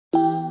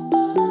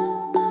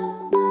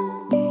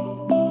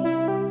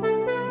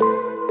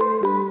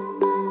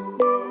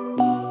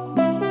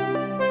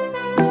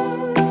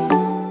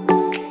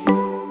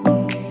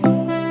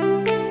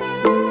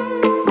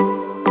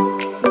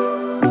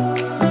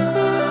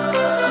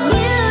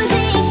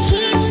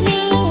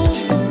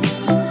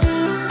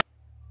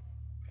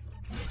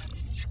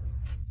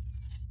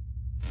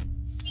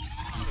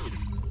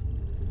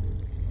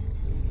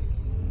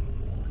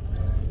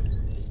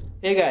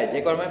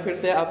एक बार मैं फिर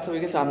से आप सभी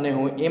के सामने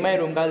हूँ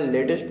MIRoom का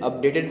लेटेस्ट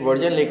अपडेटेड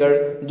वर्जन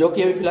लेकर, जो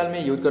कि अभी फिलहाल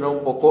मैं यूज कर रहा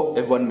हूँ Poco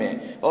F1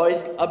 में। और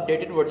इस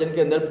अपडेटेड वर्जन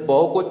के अंदर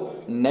बहुत कुछ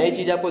नई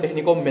चीज आपको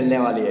देखने को मिलने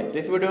वाली है। तो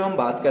इस वीडियो में हम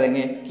बात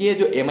करेंगे कि ये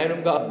जो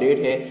MIRoom का अपडेट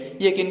है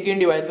ये किन किन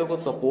डिवाइसों को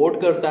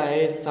सपोर्ट करता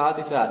है, साथ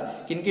ही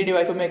साथ किन किन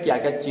डिवाइसों में क्या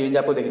क्या चेंज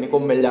आपको देखने को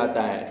मिल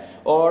जाता है।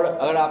 और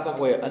अगर आपका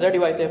कोई अदर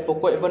डिवाइस है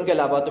Poco F1 के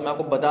अलावा, तो मैं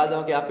आपको बता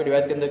दूं कि आपके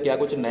डिवाइस के अंदर क्या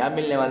कुछ नया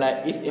मिलने वाला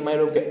है इस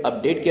MIRoom के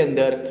अपडेट के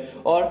अंदर,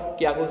 और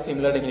क्या कुछ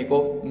सिमिलर देखने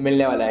को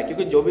मिलने वाला है।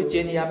 क्योंकि जो भी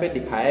चेंज यहाँ पे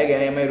दिखाया गया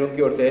है MIRoom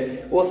की ओर से,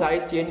 वो सारी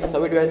चेंज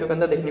सभी डिवाइसों के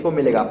अंदर देखने को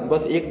मिलेगा।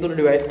 बस एक दो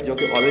डिवाइस जो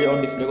कि ऑलवेज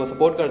ऑन डिस्प्ले को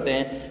सपोर्ट करते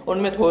हैं,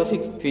 उनमें थोड़ी सी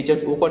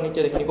फीचर्स ऊपर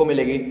नीचे देखने को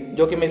मिलेगी,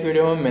 जो कि मैं इस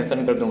वीडियो में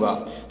मेंशन कर दूंगा।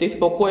 तो इस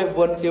Poco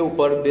F1 के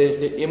ऊपर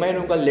बेस्ड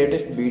MIRoom का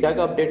लेटेस्ट बीटा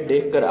का अपडेट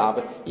देखकर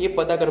आप ये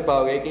पता कर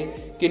पाओगे कि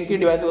किन किन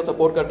डिवाइस को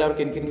सपोर्ट करता है और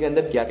किन किन के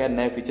अंदर क्या क्या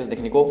नए फीचर्स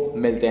देखने को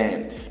मिलते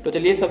हैं। तो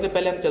चलिए सबसे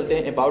पहले हम चलते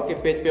हैं अबाउट के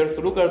पेज पे और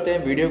शुरू करते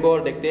हैं वीडियो को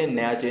और देखते हैं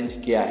नया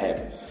चेंज क्या है।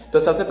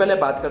 तो सबसे पहले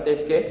बात करते हैं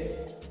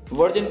इसके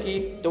वर्जन की।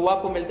 तो वो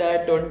आपको मिलता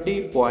है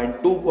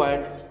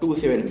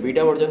 20.2.27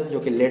 बीटा वर्जन, जो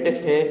कि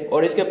लेटेस्ट है।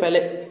 और इसके पहले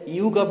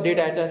MIUI का अपडेट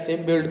आया था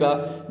सेम बिल्ड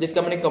का,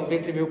 जिसका मैंने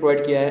कंप्लीट रिव्यू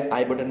प्रोवाइड किया है,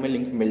 आई बटन में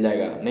लिंक मिल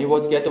जाएगा। नहीं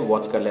वॉच किया तो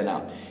वॉच कर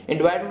लेना।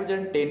 एंड्रॉइड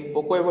वर्जन 10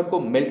 Poco F1 को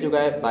मिल चुका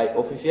है बाय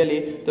ऑफिशियली।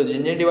 तो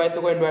जिन जिन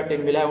डिवाइसों को एंड्रॉइड 10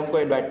 मिला है उनको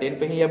एंड्रॉइड 10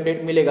 पे ही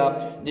अपडेट मिलेगा,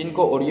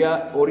 जिनको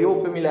ओरियो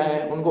पे मिला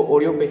है उनको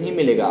ओरियो पे ही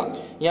मिलेगा।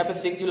 यहाँ पे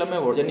 6 जुलाई में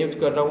वर्जन यूज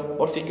कर रहा हूँ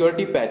और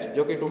सिक्योरिटी पैच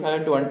जो कि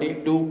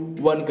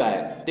 2022 का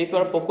है। तो इस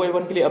बार Poco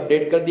F1 के लिए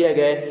अपडेट कर दिया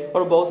गया है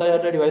और बहुत सारे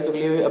अदर डिवाइसों के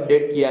लिए भी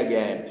अपडेट किया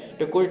गया है।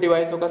 तो कुछ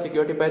डिवाइसों का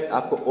सिक्योरिटी पैच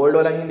आपको ओल्ड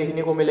वाला ही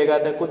देखने को मिलेगा,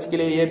 तो कुछ के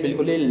लिए ये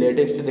बिल्कुल ही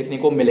लेटेस्ट देखने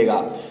को मिलेगा।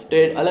 तो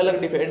ये अलग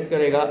अलग डिपेंड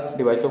करेगा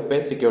डिवाइसों पे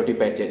सिक्योरिटी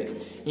पैचेज।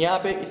 यहाँ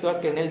पे इस बार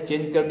कर्नेल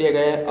चेंज कर दिया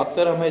गया है।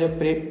 अक्सर हमें जो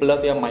प्रीफ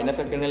प्लस या माइनस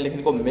का कर्नेल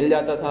देखने को मिल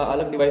जाता था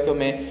अलग डिवाइसों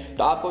में,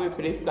 तो आपको भी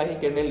प्रीफ का ही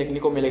कर्नेल देखने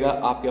को मिलेगा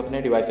आपके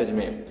अपने डिवाइसेज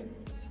में।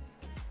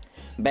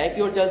 बैक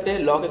की ओर चलते हैं,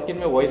 लॉक स्क्रीन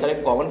में वही सारे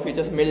कॉमन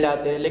फीचर्स मिल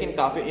जाते हैं, लेकिन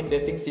काफी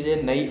इंटरेस्टिंग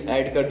चीजें नई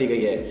ऐड कर दी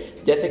गई है।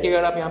 जैसे कि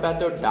अगर आप यहाँ पे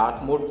आते हो डार्क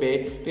मोड पे,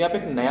 तो यहाँ पे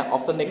एक नया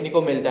ऑप्शन देखने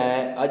को मिलता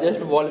है,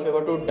 adjust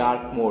wallpaper to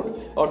dark mode.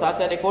 और साथ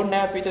साथ एक और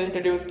नया फीचर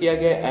इंट्रोड्यूस किया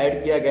गया,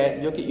 ऐड किया गया,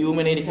 जो कि MIUI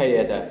में नहीं दिखाई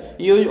दिया था।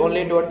 यूज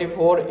ओनली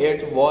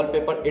 24H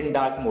वॉलपेपर इन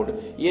डार्क मोड।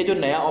 ये जो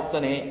नया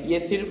ऑप्शन है ये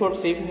सिर्फ और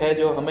सिर्फ है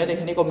जो हमें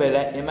देखने को मिल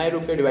रहा है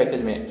MIRoom के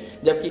डिवाइसेज में,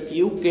 जबकि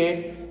MIUI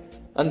के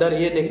अंदर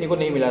ये देखने को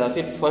नहीं मिला था,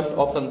 सिर्फ फर्स्ट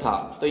ऑप्शन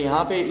था। तो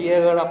यहाँ पे ये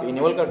अगर आप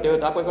इनेबल करते हो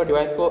तो आपको एक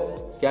डिवाइस को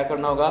क्या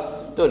करना होगा,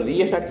 तो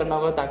रीस्टार्ट करना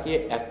होगा ताकि ये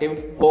एक्टिव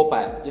हो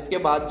पाए। जिसके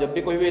बाद जब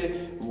भी कोई भी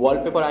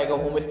वॉलपेपर आएगा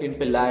होम स्क्रीन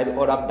पे लाइव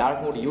और आप डार्क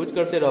मोड यूज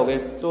करते रहोगे,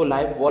 तो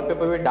लाइव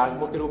वॉलपेपर भी डार्क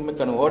मोड के रूप में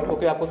कन्वर्ट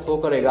होकर आपको शो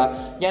करेगा।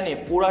 यानी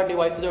पूरा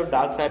डिवाइस जो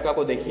डार्क टाइप का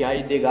आपको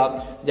दिखाई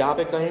देगा, जहाँ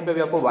पे कहीं पे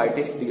भी आपको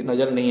व्हाइटिश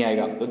नजर नहीं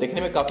आएगा। तो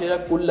देखने में काफी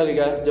ज्यादा कूल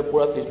लगेगा जब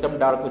पूरा सिस्टम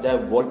डार्क हो जाए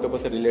वॉलपेपर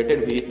से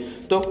रिलेटेड भी,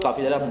 तो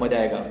काफी ज्यादा मजा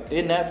आएगा। तो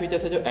ये नया फीचर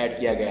है जो ऐड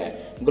किया गया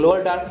है।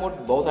 ग्लोबल डार्क मोड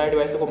बहुत सारे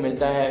डिवाइसों को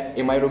मिलता है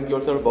MIRoom की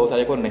ओर से और बहुत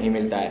सारे को नहीं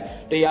मिलता है,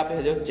 तो ये आप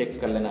चेक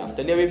कर लेना।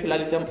 चलिए अभी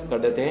फिलहाल इसे हम कर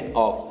देते हैं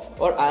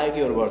ऑफ और आगे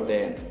की ओर बढ़ते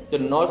हैं। तो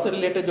नॉर्थ से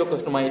रिलेटेड जो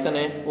कस्टमाइजेशन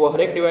है वो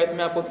हर एक डिवाइस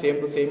में आपको सेम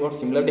टू सेम और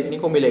सिमिलर देखने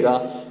को मिलेगा,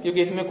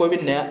 क्योंकि इसमें कोई भी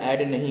नया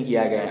ऐड नहीं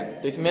किया गया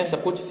है। तो इसमें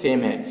सब कुछ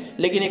सेम है।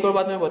 लेकिन एक और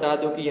बात मैं बता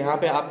दूं कि यहाँ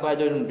पे आपका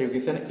जो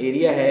नोटिफिकेशन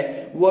एरिया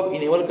है वो अब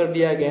इनेबल कर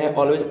दिया गया है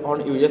ऑलवेज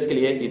ऑन यूजर्स के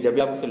लिए, कि जब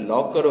भी आप उसे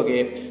लॉक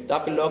करोगे तो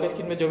आपके लॉक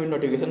स्क्रीन में जो भी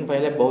नोटिफिकेशन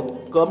पहले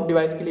बहुत कम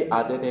डिवाइस के लिए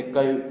आते थे,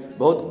 कई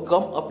बहुत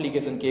कम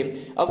एप्लीकेशन के,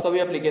 अब सभी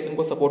एप्लीकेशन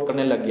को सपोर्ट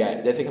करने लग गया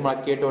है। जैसे कि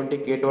हमारा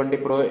K20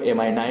 Pro,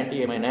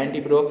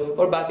 MI90 Pro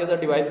और बाकी अदर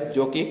डिवाइस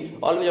जो कि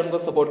ऑलवेज ऑन को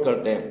सपोर्ट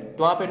करते हैं।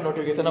 तो वहां पे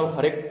नोटिफिकेशन अब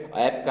हर एक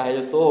ऐप का है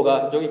जो शो होगा,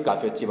 जो कि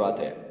काफी अच्छी बात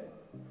है।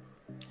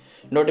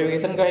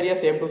 नोटिफिकेशन का एरिया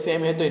सेम टू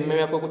सेम है, तो इनमें भी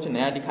आपको कुछ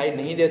नया दिखाई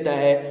नहीं देता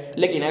है।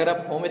 लेकिन अगर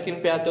आप होम स्क्रीन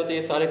पे आते हो तो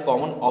ये सारे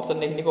कॉमन ऑप्शन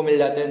देखने को मिल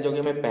जाते हैं, जो कि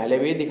हमें पहले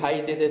भी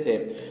दिखाई देते थे।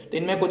 तो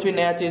इनमें कुछ भी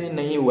नया चेंज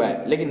नहीं हुआ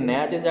है, लेकिन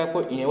नया चेंज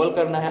आपको इनेबल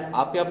करना है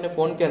आपके अपने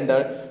फोन के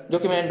अंदर, जो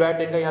कि मैं एंड्रॉइड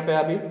 10 का यहाँ पे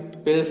अभी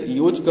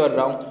यूज कर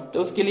रहा हूँ।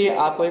 तो उसके लिए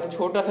आपको एक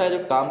छोटा सा जो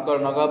काम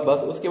करना होगा, बस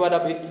उसके बाद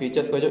आप इस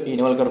फीचर्स को जो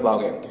इनेबल कर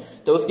पाओगे।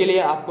 तो उसके लिए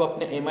आपको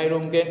अपने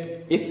MIRoom के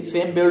इस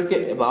सेम बिल्ड के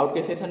अबाउट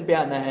के सेशन पे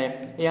आना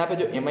है। यहाँ पे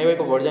जो MIUI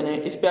का वर्जन है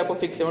इस पे आपको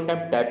 6-7 टाइम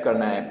टैप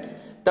करना है,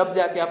 तब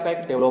जाके आपका एक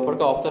डेवलपर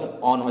का ऑप्शन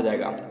ऑन हो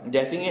जाएगा।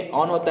 जैसे ही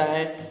ऑन होता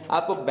है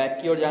आपको बैक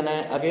की ओर जाना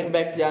है, अगेन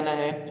बैक जाना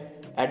है,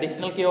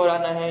 एडिशनल की ओर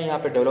आना है, यहाँ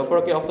पे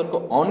डेवलपर के ऑप्शन को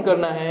ऑन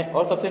करना है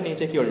और सबसे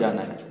नीचे की ओर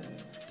जाना है।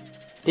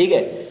 ठीक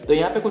है, तो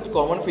यहाँ पे कुछ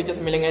कॉमन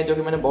फीचर्स मिलेंगे जो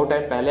कि मैंने बहुत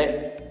टाइम पहले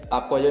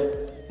आपको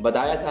जो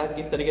बताया था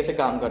किस तरीके से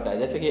काम करता है।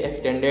 जैसे कि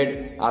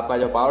एक्सटेंडेड आपका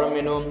जो पावर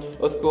मेनू,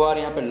 उसके बाद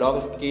यहाँ पे लॉक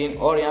स्क्रीन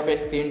और यहाँ पे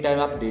स्क्रीन टाइम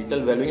आप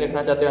डिजिटल वैल्यूइंग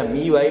रखना चाहते हो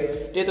MIUI।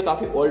 तो ये तो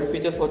काफी ओल्ड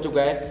फीचर्स हो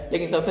चुका है,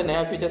 लेकिन सबसे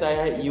नया फीचर्स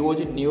आया है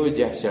यूज न्यू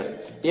जेस्चर्स।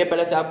 ये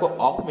पहले से आपको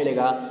ऑफ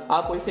मिलेगा,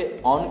 आपको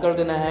इसे ऑन कर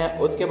देना है।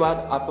 उसके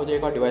बाद आपको जो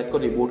एक बार डिवाइस को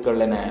रिबूट कर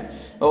लेना है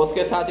और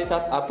उसके साथ ही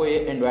साथ आपको ये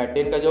एंड्रॉइड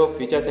 10 का जो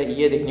फीचर्स है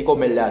ये देखने को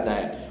मिल जाता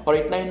है। और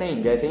इतना ही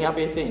नहीं, जैसे ही आप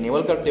इसे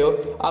इनेबल करते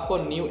हो आपको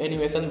न्यू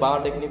एनिमेशन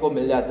बार देखने को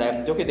मिल जाता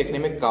है, जो कि देखने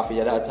में काफी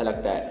ज्यादा अच्छा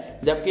लगता है। है,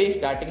 जबकि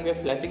स्टार्टिंग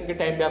में फ्लैशिंग के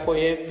टाइम पे आपको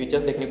ये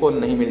फीचर्स देखने को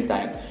नहीं मिलता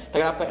है।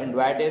 अगर आपका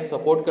एंड्रॉइड 10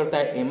 सपोर्ट करता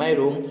है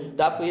MIRoom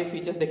तो आपको ये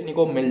फीचर्स देखने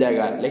को मिल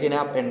जाएगा, लेकिन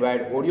आप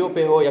एंड्रॉइड ऑडियो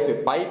पे हो या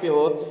फिर पाई पे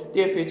हो तो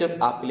ये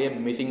फीचर्स आपके लिए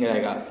मिसिंग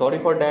रहेगा। सॉरी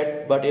फॉर दैट,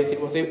 बट ये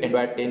सिर्फ और सिर्फ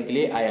एंड्रॉइड 10 के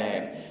लिए आया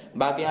है।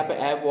 बाकी यहाँ पे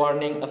ऐप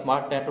वार्निंग,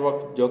 स्मार्ट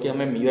नेटवर्क जो कि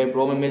हमें MIUI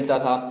प्रो में मिलता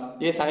था,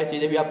 ये सारी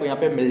चीजें भी आपको यहाँ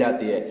पे मिल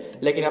जाती है,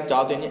 लेकिन आप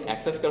चाहो तो इन्हें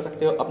एक्सेस कर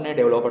सकते हो अपने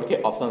डेवलपर के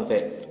ऑप्शन से।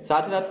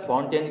 साथ ही साथ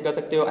फॉन्ट चेंज कर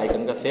सकते हो,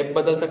 आइकन का शेप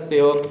बदल सकते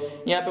हो,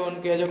 यहाँ पे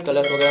उनके जो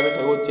कलर्स वगैरह भी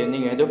थोड़ी बहुत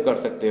चेंजिंग है जो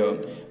कर सकते हो।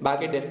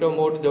 बाकी डेस्कटॉप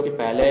मोड जो कि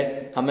पहले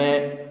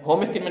हमें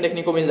होम स्क्रीन में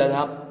देखने को मिलता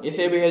था,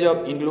 इसे भी है जो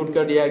अब इंक्लूड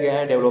कर दिया गया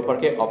है डेवलपर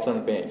के ऑप्शन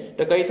पे।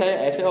 तो कई सारे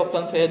ऐसे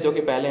ऑप्शन है जो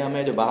कि पहले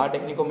हमें जो बाहर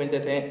देखने को मिलते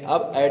थे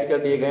अब ऐड कर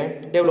दिए गए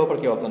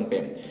डेवलपर के ऑप्शन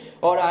पे।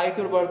 और आगे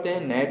की ओर बढ़ते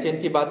हैं, नए चेंज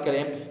की बात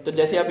करें तो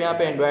जैसे आप यहाँ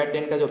पे एंड्रॉइड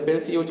 10 का जो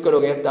पिल्स यूज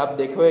करोगे तो आप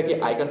देखोगे कि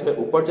आइकन थोड़े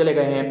ऊपर चले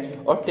गए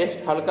हैं और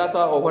टेक्स्ट हल्का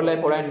सा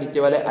ओवरलैप हो रहा है नीचे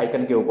वाले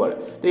आइकन के ऊपर।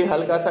 तो ये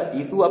हल्का सा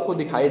इशू आपको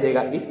दिखाई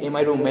देगा इस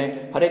MIRoom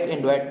में हर एक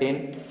एंड्रॉइड 10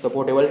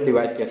 सपोर्टेबल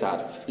डिवाइस के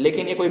साथ,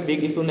 लेकिन ये कोई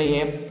बिग इशू नहीं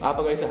है। आप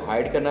अगर इसे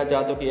हाइड करना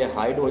चाहते हो कि ये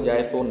हाइड हो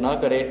जाए, शो ना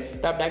करे,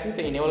 तो आप डायरेक्ट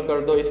इसे इनेबल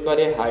कर दो, इसके बाद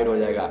ये हाइड हो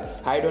जाएगा।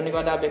 हाइड होने के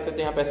बाद आप देख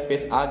सकते हैं यहाँ पे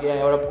स्पेस आ गया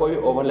है और अब कोई भी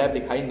ओवरलैप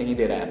दिखाई नहीं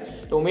दे रहा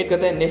है। तो उम्मीद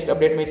करते हैं नेक्स्ट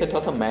अपडेट में इसे थोड़ा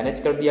सा मैनेज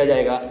कर दिया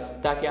जाएगा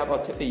ताकि आप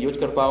अच्छे से यूज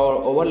कर पाओ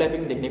और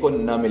ओवरलैपिंग देखने को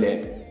न मिले।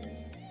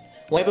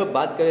 वहीं पर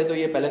बात करें तो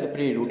ये पहले से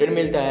प्री रूटेड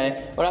मिलता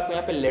है और आपको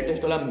यहाँ पे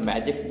लेटेस्ट वाला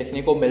मैजिक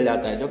देखने को मिल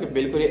जाता है जो कि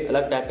बिल्कुल ही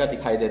अलग टाइप का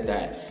दिखाई देता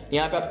है।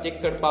 यहाँ पे आप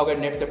चेक कर पाओगे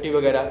नेट सेफ्टी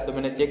वगैरह, तो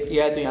मैंने चेक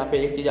किया है तो यहाँ पे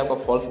एक चीज आपका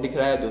फॉल्स दिख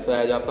रहा है, दूसरा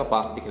है जो आपका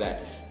पास दिख रहा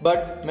है।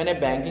 बट मैंने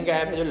बैंकिंग का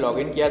ऐप है जो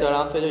लॉगिन किया तो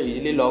आराम से जो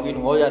इजीली लॉगिन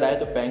हो जा रहा है,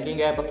 तो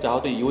बैंकिंग ऐप आप चाहो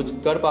तो यूज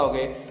कर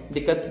पाओगे,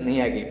 दिक्कत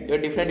नहीं आएगी। तो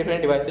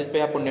डिफरेंट डिवाइसेज पे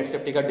आपको नेट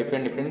सेफ्टी का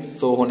डिफरेंट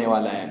शो होने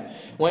वाला है।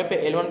 वहीं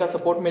पे L1 का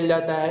सपोर्ट मिल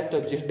जाता है, तो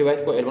जिस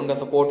डिवाइस को L1 का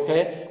सपोर्ट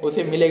है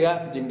उसे मिलेगा,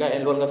 जिनका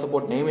L1 का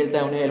सपोर्ट नहीं मिलता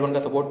है उन्हें L1 का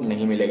सपोर्ट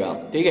नहीं मिलेगा।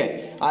 ठीक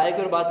है, आगे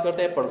अगर बात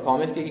करते हैं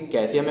परफॉर्मेंस की कि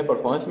कैसे हमें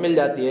परफॉर्मेंस मिल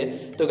जाती है,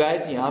 तो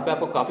गाइस यहाँ पे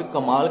आपको काफी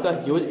कमाल का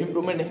ह्यूज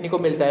इंप्रूवमेंट देखने को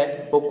मिलता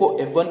है Poco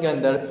F1 के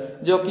अंदर,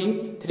 जो कि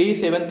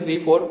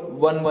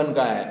 373411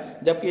 का है,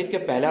 जबकि इसके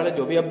पहले वाले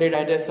जो भी अपडेट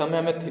आए थे सब में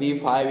हमें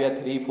 35 या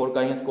 34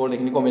 का ही स्कोर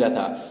देखने को मिला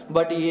था।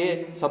 बट ये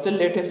सबसे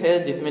लेटेस्ट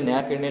है जिसमें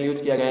नया कर्नेल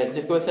यूज किया गया है,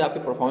 जिसकी वजह से आपकी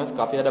परफॉर्मेंस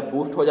काफी ज्यादा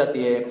बूस्ट हो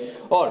जाती है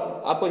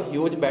और आपको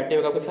ह्यूज बैटरी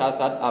बैकअप के साथ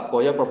साथ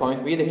आपको यह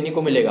परफॉर्मेंस भी देखने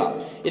को मिलेगा।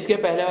 इसके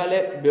पहले वाले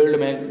बिल्ड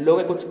में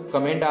लोग कुछ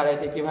कमेंट आ रहे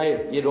थे कि भाई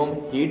ये रोम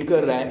हीट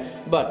कर रहा है,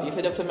 बट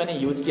इसे जब से मैंने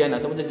यूज किया ना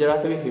तो मुझे जरा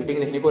सा भी हीटिंग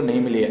देखने को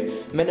नहीं मिली है।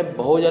 मैंने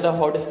बहुत ज्यादा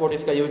हॉट स्पॉट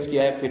इसका यूज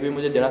किया है, फिर भी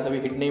मुझे जरा सा भी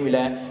हीट नहीं मिला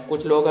है।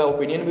 कुछ लोगों का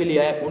ओपिनियन भी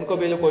लिया है, उनको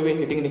भी कोई भी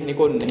हीटिंग देखने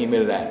को नहीं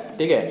मिल रहा है।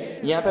 ठीक है,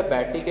 यहाँ पे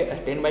बैटरी के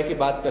स्टैंड बाय की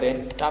बात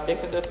करें तो आप देख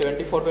सकते हो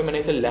 74 पे मैंने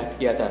इसे लेफ्ट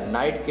किया था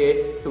नाइट के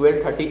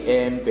 12:30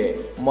 AM पे।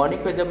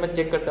 मॉर्निंग पे जब मैं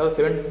चेक करता हूँ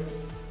 7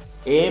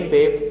 AM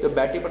पे तो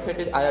बैटरी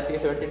परसेंटेज आ जाती है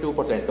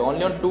 72%। तो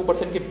ओनली ऑन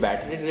 2% की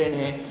बैटरी ड्रेन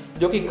है,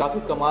 जो कि काफी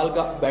कमाल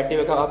का बैटरी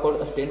बैकअप आपको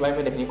स्टैंड बाय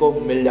में देखने को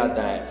मिल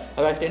जाता है।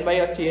 अगर स्टैंड बाय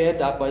अच्छी है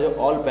तो आपका जो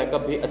ऑल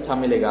बैकअप भी अच्छा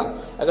मिलेगा।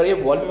 अगर ये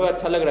वॉलपेपर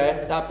अच्छा लग रहा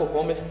है तो आपको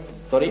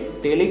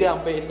टेलीग्राम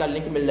पे इसका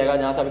लिंक मिल जाएगा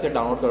जहां से आप इसे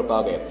डाउनलोड कर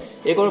पाओगे।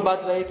 एक और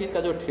बात रही कि इसका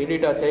जो 3D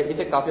टच है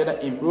इसे काफी ज्यादा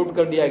इंप्रूव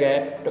कर दिया गया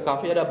है, तो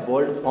काफी ज्यादा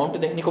बोल्ड फॉन्ट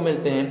देखने को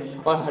मिलते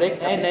हैं और हर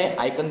एक नए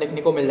आइकन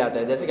देखने को मिल जाता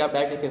है। जैसे कि आप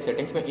डायरेक्ट इसके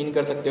सेटिंग्स में इन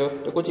कर सकते हो,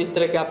 तो कुछ इस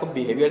तरह के आपको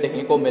बिहेवियर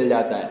देखने को मिल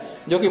जाता है,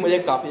 जो कि मुझे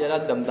काफी ज्यादा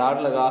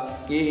दमदार लगा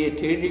कि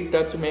 3D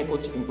टच में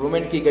कुछ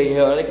इंप्रूवमेंट की गई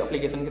है और एक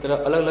एप्लीकेशन की तरह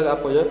अलग अलग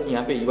आपको जो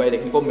यहाँ पे UI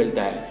देखने को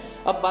मिलता है।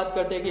 अब बात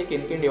करते हैं कि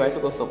किन किन डिवाइसों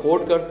को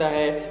सपोर्ट करता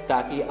है,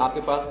 ताकि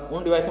आपके पास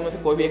उन डिवाइसों में से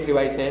कोई भी एक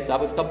डिवाइस है तो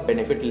आप इसका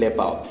बेनिफिट ले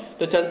पाओ।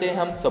 तो चलते हैं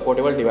हम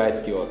सपोर्टेबल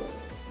डिवाइस की ओर।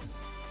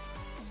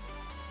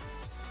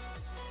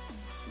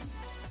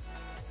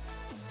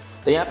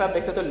 तो यहाँ पे आप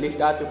देख सकते हो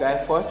लिस्ट आ चुका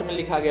है। फर्स्ट में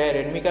लिखा गया है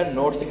Redmi का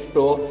Note 6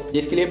 Pro,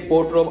 जिसके लिए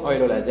पोर्ट रोम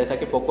अवेलेबल है, जैसा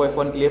कि Poco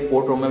F1 के लिए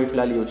पोर्ट रोम में भी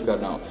फिलहाल यूज कर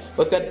रहा हूँ।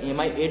 उसके बाद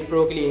Mi 8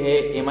 Pro के लिए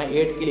है, Mi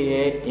 8 के लिए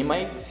है, Mi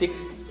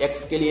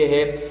 6X के लिए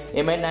है,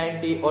 Mi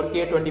 9T और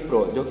K20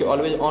 Pro जो कि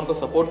ऑलवेज ऑन को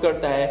सपोर्ट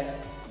करता है।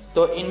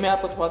 तो इनमें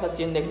आपको थोड़ा सा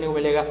चेंज देखने को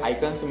मिलेगा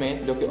आइकन्स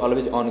में, जो कि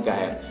ऑलवेज ऑन का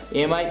है।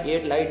 Mi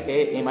 8 Lite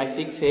है, Mi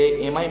 6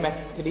 है, Mi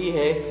Max 3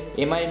 है,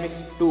 Mi Mix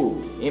 2,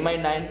 Mi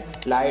 9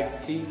 Lite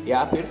C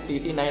या फिर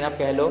CC9 आप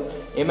कह लो,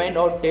 Mi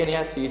Note 10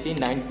 या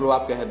CC9 Pro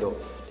आप कह दो।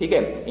 ठीक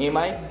है,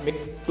 Mi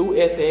Mix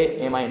 2S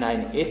है, Mi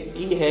 9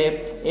 SE है,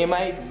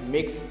 Mi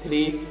Mix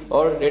 3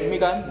 और Redmi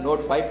का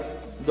Note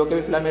 5 जो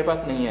कि फिलहाल मेरे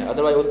पास नहीं है,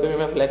 अदरवाइज उस पर भी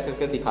मैं फ्लैश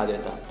करके दिखा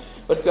देता।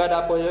 उसके बाद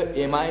आपको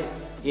जो Mi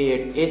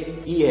 8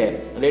 SE है,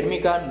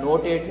 Redmi का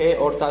Note 8 है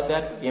और साथ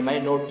साथ Mi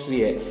Note 3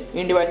 है।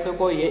 इन डिवाइसों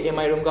को ये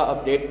MIRoom का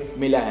अपडेट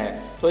मिला है।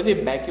 तो इसी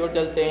बैक की ओर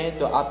चलते हैं,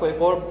 तो आपको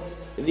एक और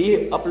री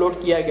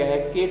अपलोड किया गया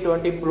है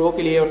K20 Pro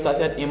के लिए और साथ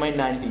साथ Mi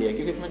 9 के लिए,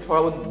 क्योंकि इसमें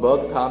थोड़ा बहुत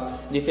बग था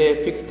जिसे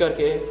फिक्स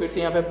करके फिर से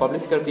यहाँ पे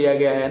पब्लिश कर दिया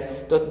गया है।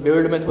 तो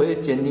बिल्ड में थोड़ी सी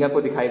चेंजिंग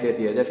आपको दिखाई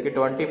देती है, जैसे कि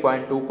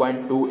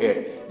 20.2.28,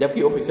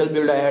 जबकि ऑफिशियल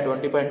बिल्ड आया है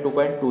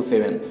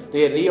 20.2.27। तो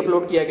ये री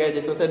अपलोड किया गया है,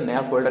 जिसको से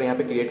नया फोल्डर यहाँ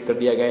पे क्रिएट कर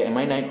दिया गया है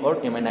MI9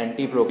 और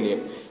MI9T Pro के लिए।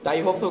 तो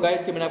आई होप सो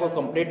गाइस कि मैंने आपको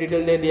कंप्लीट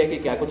डिटेल दे दिया कि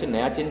क्या कुछ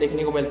नया चेंज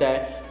देखने को मिलता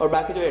है और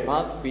बाकी जो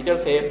एडवांस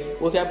फीचर्स है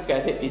उसे आप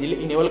कैसे इजीली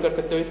इनेबल कर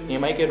सकते हो इस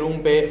MI के रूम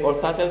पे, और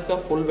साथ साथ उसका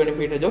फुल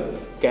बेनिफिट है जो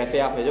कैसे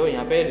आप है जो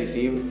यहाँ पे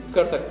रिसीव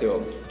कर सकते हो।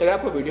 तो अगर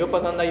आपको वीडियो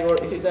पसंद आई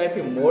और इसी तरह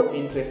की मोर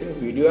इंटरेस्टिंग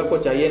वीडियो आपको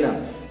चाहिए ना,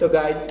 तो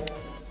गाइस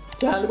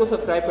चैनल को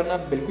सब्सक्राइब करना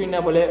बिल्कुल ना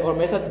भूले और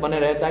मेरे साथ बने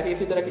रहे, ताकि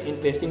इसी तरह की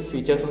इंटरेस्टिंग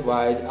फीचर्स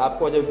वाइज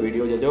आपको जो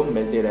वीडियो जो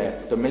मिलती रहे।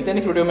 तो मिलते हैं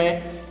नेक्स्ट वीडियो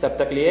में, तब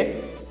तक लिए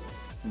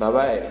बाय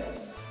बाय।